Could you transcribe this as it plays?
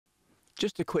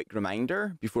Just a quick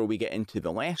reminder before we get into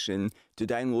the lesson to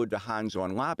download the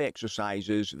hands-on lab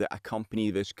exercises that accompany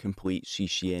this complete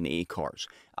CCNA course.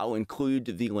 I'll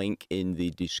include the link in the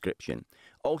description.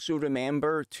 Also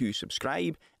remember to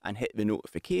subscribe and hit the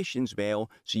notifications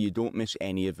bell so you don't miss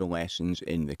any of the lessons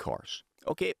in the course.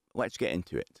 Okay, let's get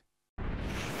into it.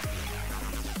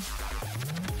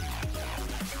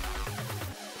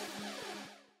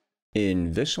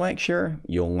 In this lecture,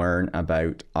 you'll learn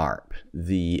about ARP,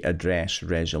 the Address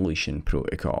Resolution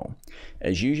Protocol.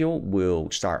 As usual, we'll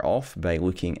start off by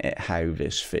looking at how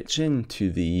this fits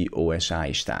into the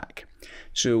OSI stack.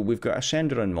 So we've got a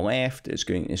sender on the left. It's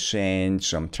going to send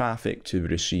some traffic to the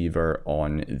receiver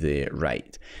on the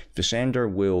right. The sender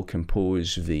will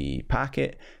compose the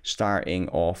packet, starting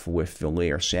off with the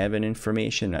layer 7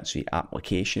 information. That's the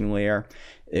application layer.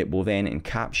 It will then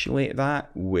encapsulate that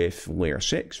with layer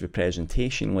 6, the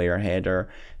presentation layer header.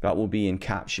 That will be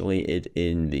encapsulated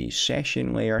in the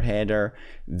session layer header.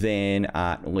 Then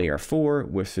at layer 4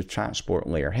 with the transport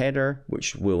layer header,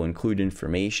 which will include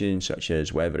information such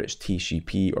as whether it's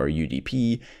TCP or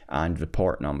UDP and the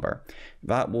port number.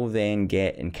 That will then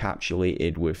get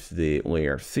encapsulated with the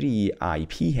layer 3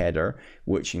 IP header,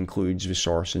 which includes the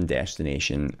source and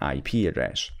destination IP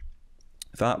address.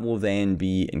 That will then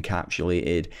be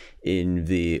encapsulated in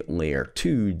the layer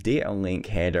 2 data link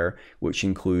header, which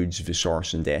includes the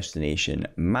source and destination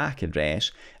MAC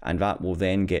address, and that will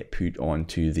then get put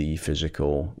onto the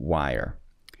physical wire.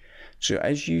 So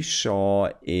as you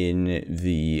saw in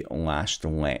the last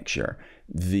lecture,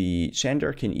 the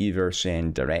sender can either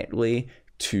send directly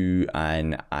to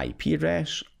an IP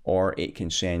address or it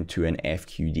can send to an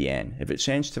FQDN. If it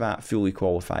sends to that fully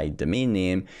qualified domain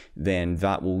name, then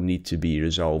that will need to be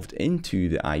resolved into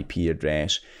the IP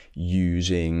address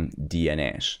using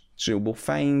DNS. So we'll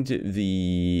find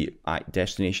the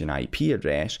destination IP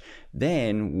address.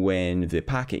 Then when the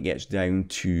packet gets down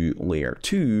to layer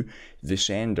 2, the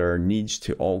sender needs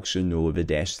to also know the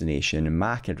destination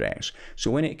MAC address. So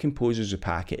when it composes a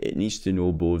packet, it needs to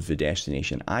know both the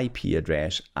destination IP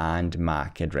address and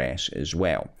MAC address as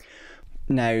well.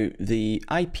 Now, the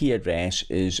IP address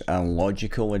is a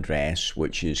logical address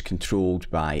which is controlled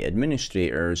by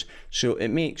administrators, so it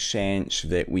makes sense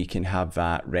that we can have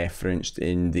that referenced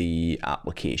in the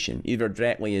application, either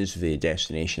directly as the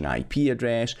destination IP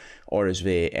address or as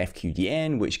the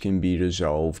FQDN, which can be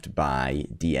resolved by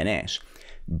DNS.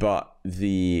 But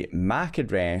the MAC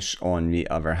address, on the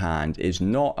other hand, is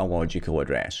not a logical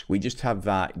address. We just have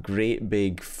that great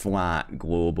big flat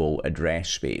global address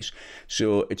space.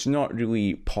 So it's not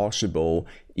really possible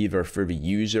either for the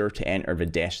user to enter the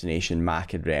destination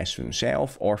MAC address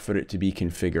themselves or for it to be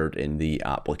configured in the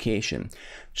application.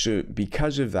 So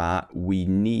because of that, we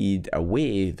need a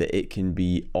way that it can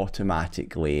be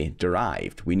automatically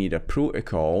derived. We need a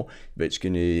protocol that's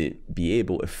going to be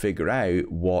able to figure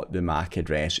out what the MAC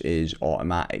address is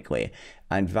automatically.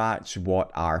 And that's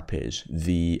what ARP is,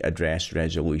 the Address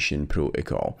Resolution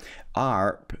Protocol.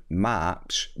 ARP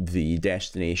maps the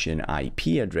destination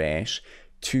IP address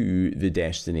to the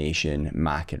destination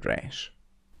MAC address.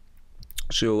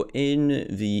 So in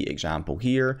the example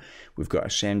here, we've got a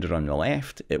sender on the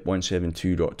left at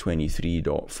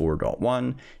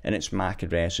 172.23.4.1 and its MAC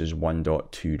address is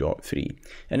 1.2.3.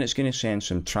 And it's going to send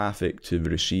some traffic to the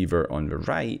receiver on the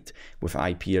right with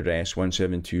IP address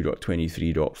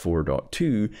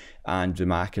 172.23.4.2 and the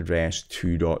MAC address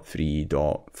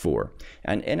 2.3.4.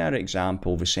 And in our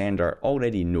example, the sender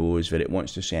already knows that it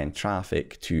wants to send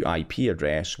traffic to IP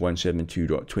address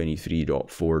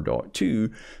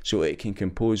 172.23.4.2 so it can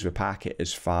compose the packet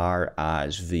as far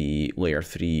as the layer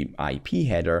 3 IP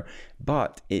header,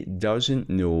 but it doesn't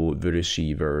know the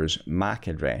receiver's MAC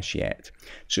address yet.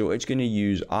 So it's going to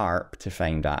use ARP to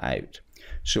find that out.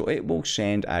 So it will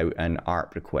send out an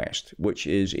ARP request, which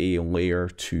is a layer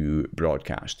 2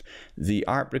 broadcast. The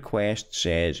ARP request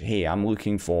says, hey, I'm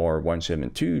looking for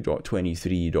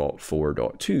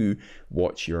 172.23.4.2.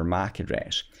 What's your MAC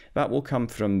address? That will come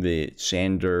from the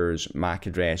sender's MAC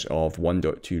address of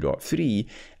 1.2.3,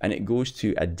 and it goes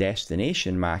to a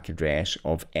destination MAC address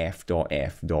of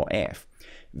f.f.f.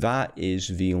 That is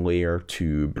the layer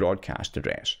 2 broadcast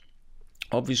address.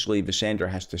 Obviously, the sender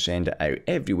has to send it out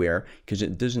everywhere because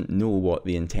it doesn't know what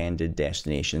the intended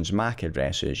destination's MAC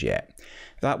address is yet.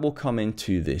 That will come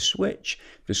into the switch.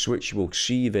 The switch will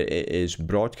see that it is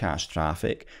broadcast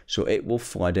traffic, so it will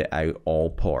flood it out all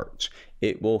ports.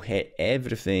 it will hit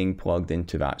everything plugged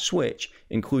into that switch,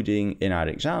 including, in our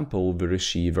example, the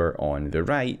receiver on the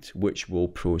right, which will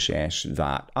process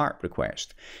that ARP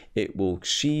request. It will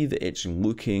see that it's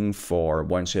looking for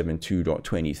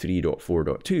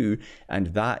 172.23.4.2, and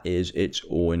that is its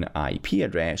own IP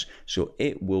address, so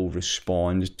it will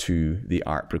respond to the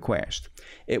ARP request.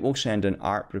 It will send an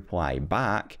ARP reply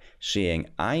back saying,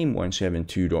 I'm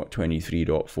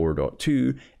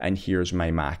 172.23.4.2 and here's my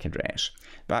MAC address.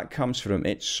 That comes from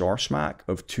its source MAC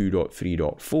of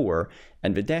 2.3.4,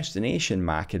 and the destination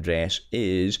MAC address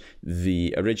is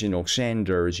the original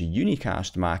sender's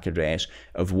unicast MAC address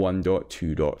of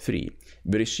 1.2.3.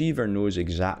 The receiver knows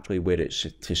exactly where it's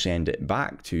to send it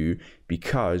back to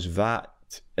because that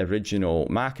original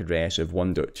MAC address of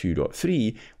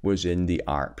 1.2.3 was in the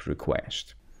ARP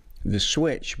request. The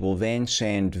switch will then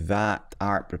send that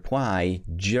ARP reply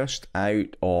just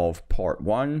out of port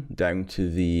 1 down to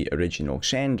the original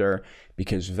sender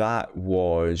because that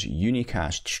was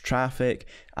unicast traffic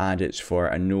and it's for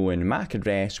a known MAC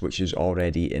address which is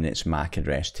already in its MAC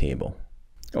address table.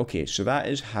 Okay, so that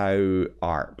is how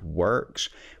ARP works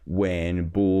when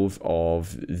both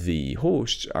of the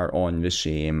hosts are on the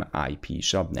same IP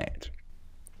subnet.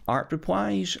 ARP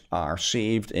replies are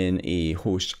saved in a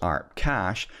host's ARP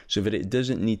cache so that it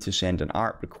doesn't need to send an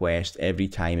ARP request every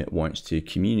time it wants to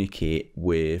communicate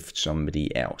with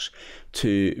somebody else.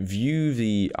 To view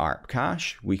the ARP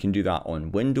cache, we can do that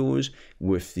on Windows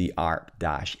with the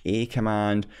ARP-A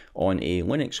command. On a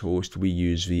Linux host, we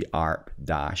use the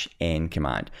ARP-N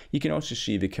command. You can also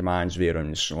see the commands there on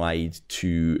the slide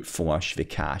to flush the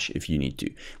cache if you need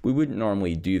to. We wouldn't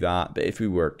normally do that, but if we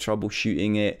were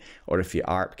troubleshooting it or if the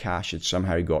ARP cache had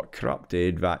somehow got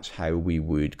corrupted, that's how we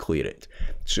would clear it.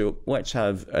 So let's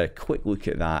have a quick look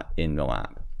at that in the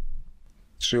lab.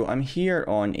 So I'm here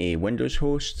on a Windows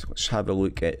host. Let's have a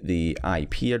look at the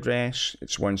IP address.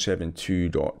 It's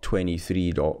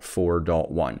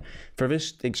 172.23.4.1. For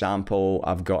this example,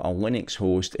 I've got a Linux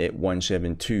host at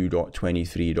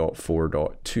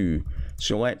 172.23.4.2.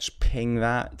 So let's ping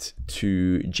that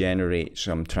to generate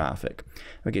some traffic.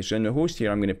 Okay, so in the host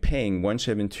here, I'm going to ping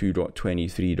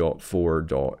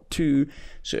 172.23.4.2.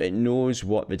 So it knows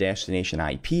what the destination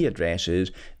IP address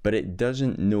is, but it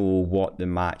doesn't know what the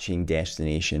matching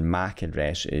destination MAC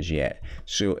address is yet.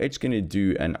 So it's going to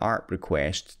do an ARP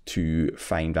request to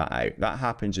find that out. That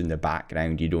happens in the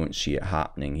background. You don't see it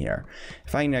happening here.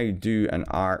 If I now do an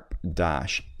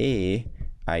ARP-A,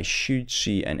 I should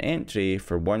see an entry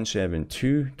for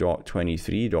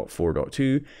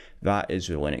 172.23.4.2. That is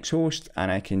the Linux host,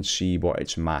 and I can see what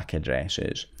its MAC address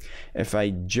is. If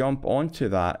I jump onto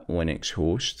that Linux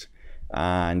host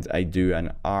and I do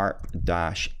an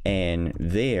ARP-N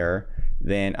there,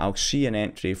 then I'll see an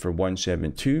entry for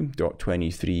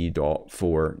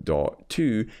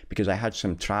 172.23.4.2 because I had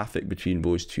some traffic between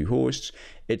those two hosts.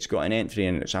 It's got an entry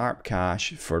in its ARP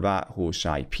cache for that host's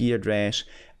IP address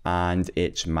and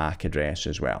its MAC address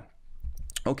as well.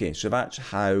 Okay, so that's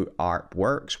how ARP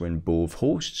works when both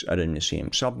hosts are in the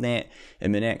same subnet.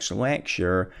 In the next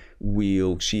lecture,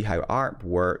 we'll see how ARP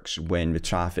works when the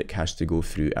traffic has to go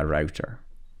through a router.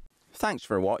 Thanks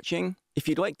for watching. If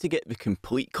you'd like to get the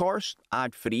complete course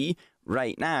ad-free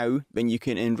right now, then you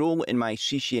can enroll in my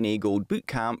CCNA Gold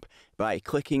Bootcamp by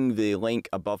clicking the link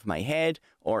above my head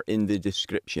or in the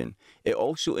description. It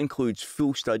also includes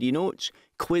full study notes,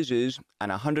 quizzes, and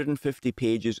 150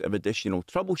 pages of additional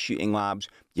troubleshooting labs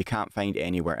you can't find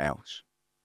anywhere else.